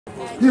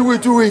He will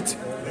do it.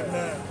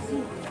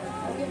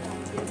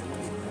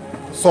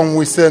 Some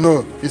will say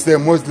no, he's a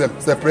Muslim,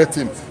 separate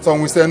him.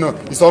 Some will say no,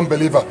 he's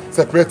unbeliever,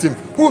 separate him.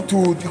 Where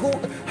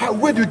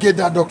do you get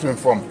that doctrine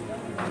from?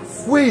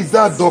 Where is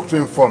that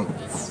doctrine from?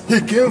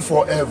 He came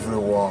for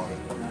everyone.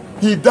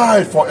 He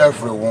died for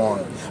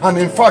everyone. And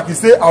in fact, he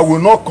said, I will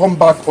not come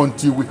back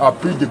until we have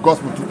preached the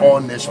gospel to all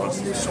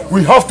nations.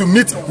 We have to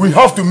meet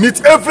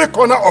every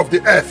corner of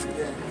the earth.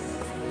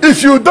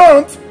 If you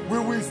don't, we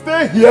will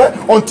stay here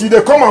until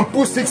they come and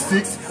put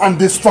 666 and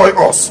destroy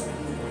us.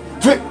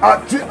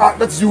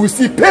 That you will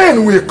see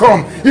pain will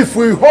come. If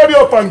we hurry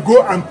up and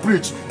go and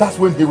preach, that's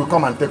when he will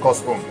come and take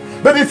us home.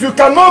 But if you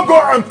cannot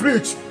go and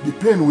preach, the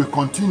pain will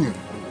continue.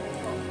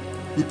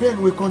 The pain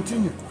will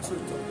continue.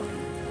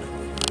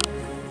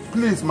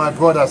 Please, my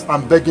brothers,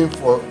 I'm begging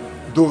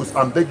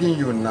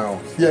you now,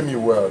 hear me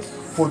well.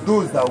 For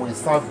those that will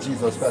serve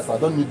Jesus Christ, I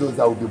don't need those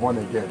that will be born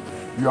again.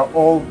 You are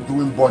all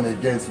doing born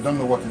again, so you don't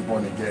know what is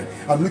born again.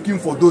 I'm looking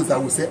for those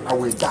that will say, I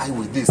will die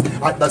with this.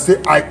 That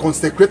say, I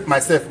consecrate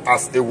myself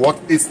as a what?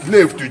 A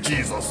slave to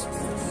Jesus.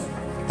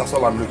 That's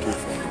all I'm looking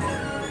for.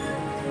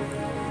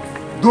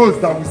 Those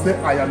that will say,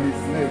 I am a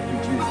slave to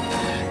Jesus.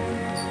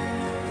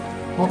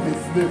 Not a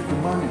slave to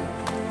money.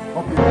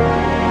 Not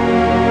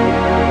a